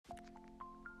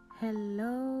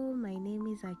Hello, my name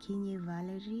is Akinye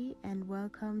Valerie, and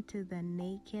welcome to the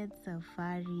Naked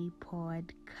Safari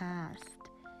podcast,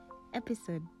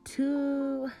 episode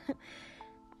 2.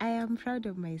 I am proud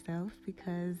of myself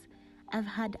because I've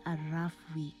had a rough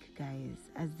week, guys.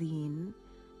 As in,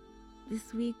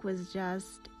 this week was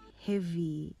just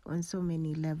heavy on so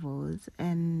many levels,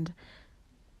 and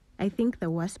I think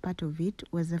the worst part of it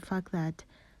was the fact that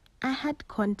I had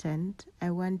content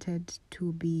I wanted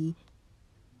to be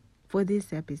for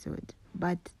this episode,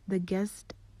 but the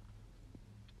guest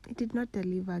did not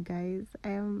deliver, guys.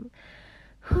 I am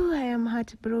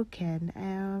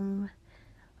heartbroken.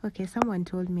 Okay, someone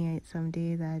told me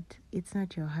someday that it's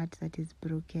not your heart that is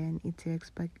broken, it's your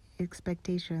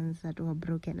expectations that were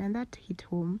broken, and that hit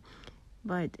home.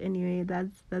 But anyway,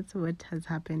 that's what has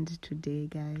happened today,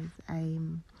 guys. I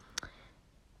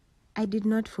did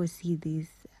not foresee this.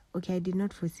 Okay, I did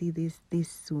not foresee this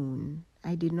soon.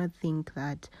 I did not think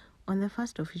that on the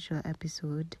first official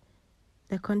episode,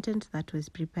 the content that was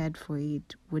prepared for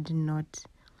it would not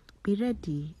be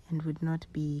ready and would not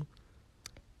be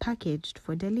packaged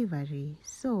for delivery.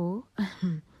 So,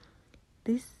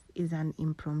 this is an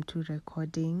impromptu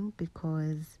recording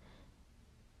because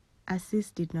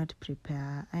Assis did not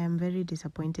prepare. I am very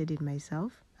disappointed in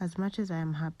myself. As much as I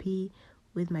am happy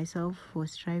with myself for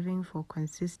striving for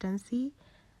consistency,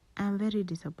 I am very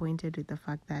disappointed with the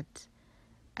fact that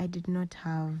I did not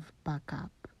have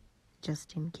backup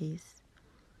just in case.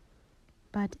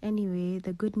 But anyway,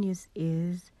 the good news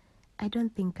is I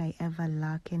don't think I ever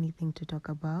lack anything to talk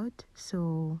about.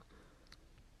 So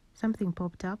something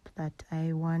popped up that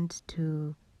I want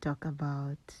to talk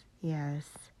about. Yes.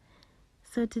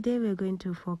 So today we're going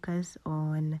to focus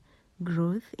on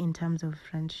growth in terms of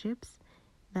friendships.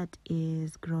 That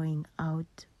is growing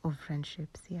out of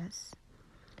friendships. Yes.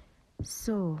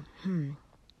 So,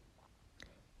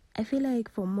 I feel like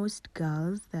for most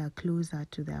girls, they are closer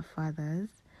to their fathers,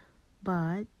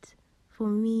 but for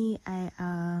me, I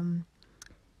am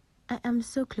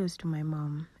so close to my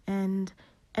mom, and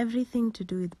everything to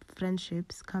do with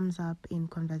friendships comes up in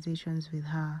conversations with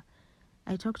her.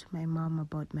 I talk to my mom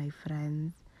about my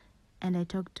friends, and I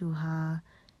talk to her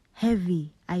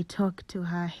heavy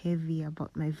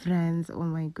about my friends. Oh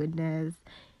my goodness,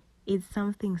 it's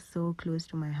something so close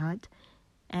to my heart.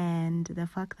 And the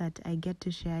fact that I get to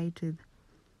share it with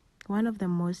one of the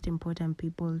most important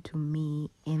people to me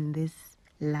in this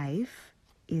life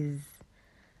is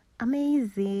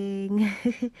amazing.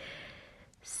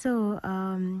 So,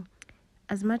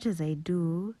 as much as I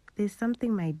do, there's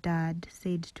something my dad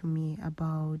said to me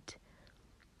about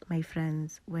my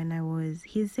friends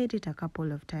he said it a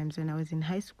couple of times when I was in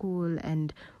high school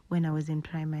and when I was in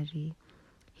primary.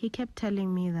 He kept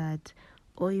telling me that,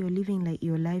 oh, you're living like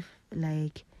your life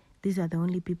like these are the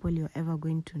only people you're ever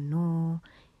going to know.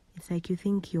 It's like you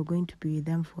think you're going to be with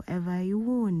them forever. You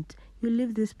won't. You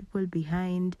leave these people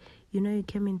behind. You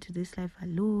came into this life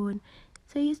alone.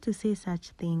 So I used to say such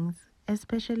things,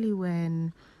 especially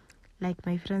when, like,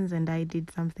 my friends and I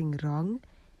did something wrong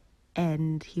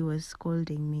and he was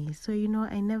scolding me. So,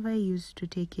 I never used to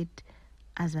take it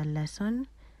as a lesson.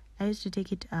 I used to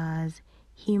take it as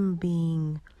him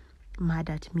being mad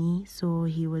at me, so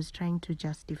he was trying to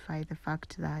justify the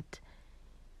fact that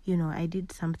I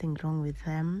did something wrong with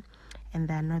them and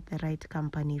they're not the right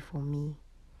company for me.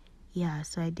 Yeah,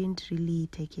 so I didn't really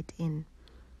take it in.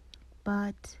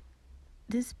 But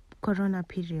this corona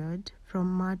period,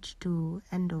 from March to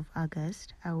end of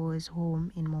August, I was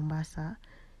home in Mombasa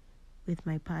with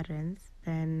my parents.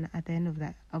 Then at the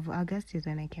end of August is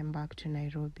when I came back to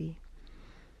Nairobi.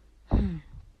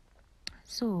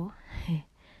 So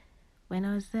when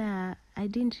I was there, I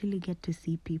didn't really get to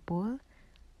see people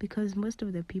because most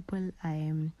of the people I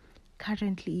am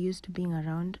currently used to being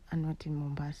around are not in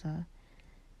Mombasa.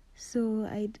 So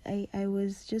I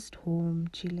was just home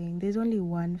chilling. There's only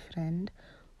one friend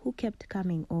who kept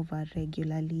coming over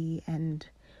regularly and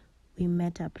we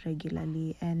met up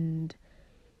regularly, and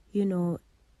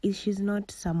she's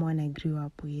not someone I grew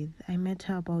up with. I met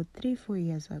her about 3-4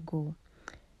 years ago.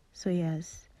 So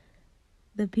yes,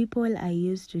 the people I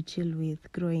used to chill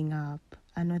with growing up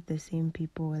are not the same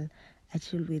people I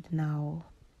chill with now.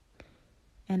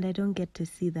 And I don't get to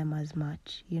see them as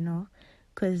much,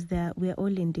 because we're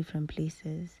all in different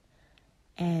places.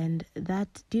 And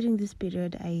that during this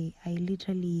period, I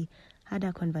literally had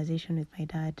a conversation with my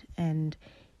dad, and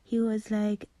he was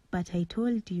like, but I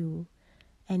told you,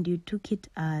 and you took it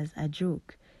as a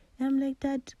joke. And I'm like,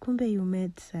 Dad, kumbe, you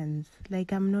made sense.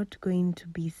 Like, I'm not going to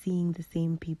be seeing the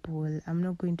same people. I'm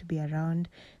not going to be around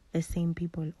the same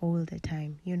people all the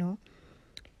time,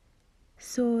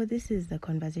 So this is the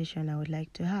conversation I would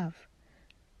like to have.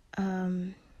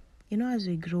 As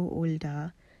we grow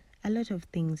older, a lot of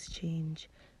things change.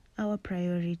 Our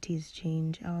priorities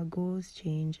change, our goals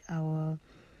change, our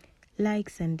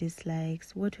likes and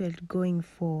dislikes, what we're going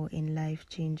for in life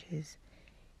changes.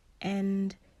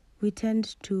 And we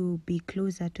tend to be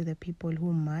closer to the people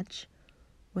who match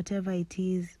whatever it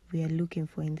is we are looking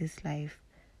for in this life.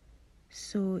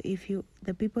 So if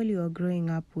the people you are growing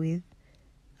up with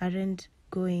aren't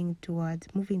moving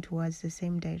towards the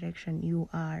same direction you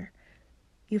are,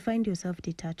 you find yourself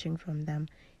detaching from them.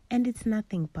 And it's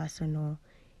nothing personal.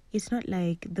 It's not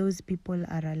like those people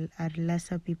are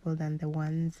lesser people than the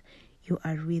ones you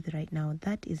are with right now.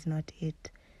 That is not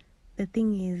it. The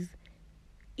thing is,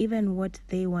 even what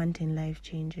they want in life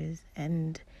changes,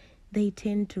 and they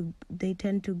tend to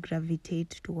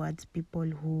gravitate towards people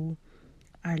who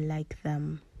are like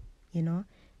them, and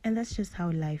that's just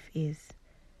how life is.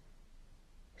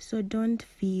 So don't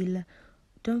feel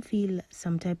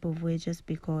some type of way just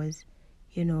because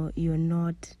you're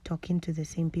not talking to the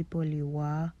same people you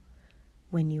were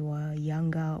when you were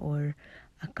younger, or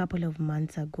a couple of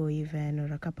months ago even,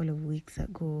 or a couple of weeks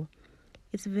ago.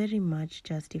 It's very much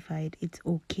justified. It's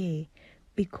okay,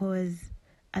 because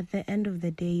at the end of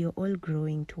the day, you're all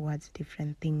growing towards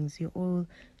different things. You're all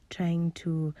trying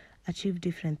to achieve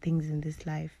different things in this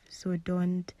life. So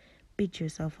don't beat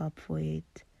yourself up for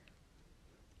it.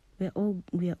 We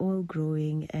are all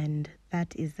growing, and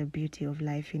that is the beauty of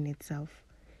life in itself.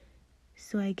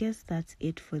 So I guess that's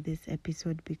it for this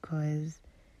episode, because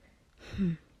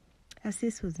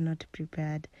Assis was not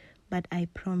prepared, but I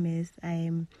promise I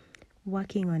am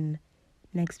working on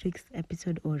next week's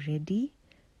episode already,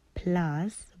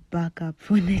 plus backup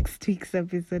for next week's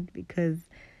episode, because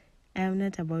I am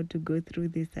not about to go through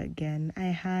this again. I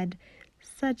had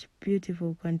such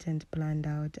beautiful content planned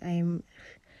out. I'm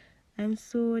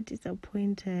so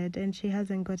disappointed, and she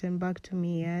hasn't gotten back to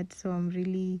me yet, so I'm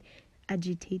really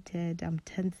agitated. I'm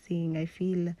tensing. I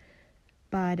feel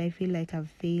bad. I feel like I've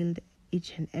failed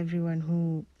each and everyone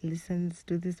who listens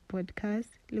to this podcast.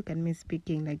 Look at me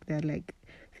speaking like there are like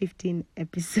 15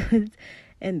 episodes,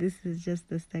 and this is just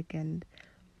the second.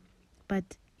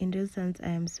 But in real sense, I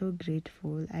am so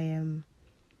grateful. I am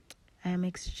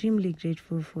extremely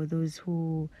grateful for those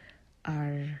who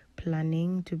are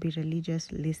planning to be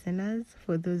religious listeners,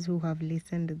 for those who have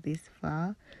listened this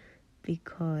far,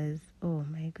 because oh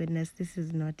my goodness, this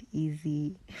is not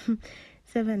easy.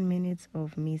 7 minutes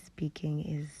of me speaking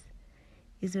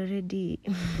is already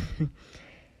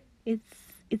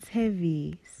it's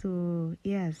heavy. So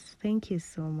yes, thank you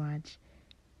so much.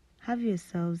 Have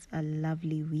yourselves a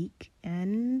lovely week.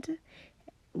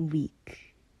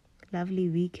 Lovely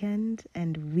weekend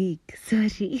and week.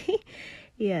 Sorry.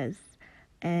 Yes.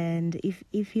 And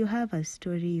if you have a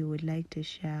story you would like to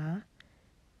share,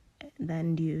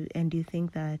 and you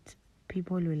think that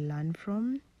people will learn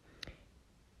from,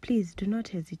 please do not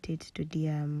hesitate to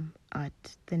DM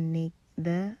at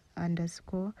the_Naked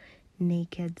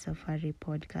Safari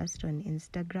podcast on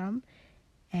Instagram.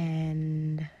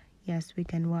 And yes, we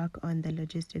can work on the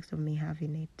logistics of me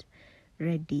having it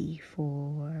ready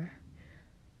for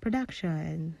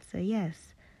production. So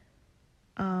yes,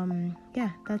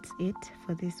 that's it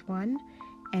for this one.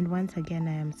 And once again,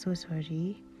 I am so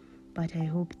sorry, but I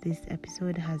hope this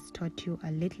episode has taught you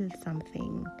a little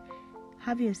something.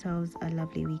 Have yourselves a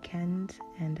lovely weekend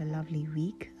and a lovely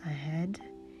week ahead.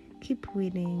 Keep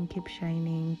winning, keep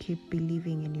shining, keep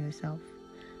believing in yourself.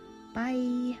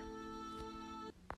 Bye.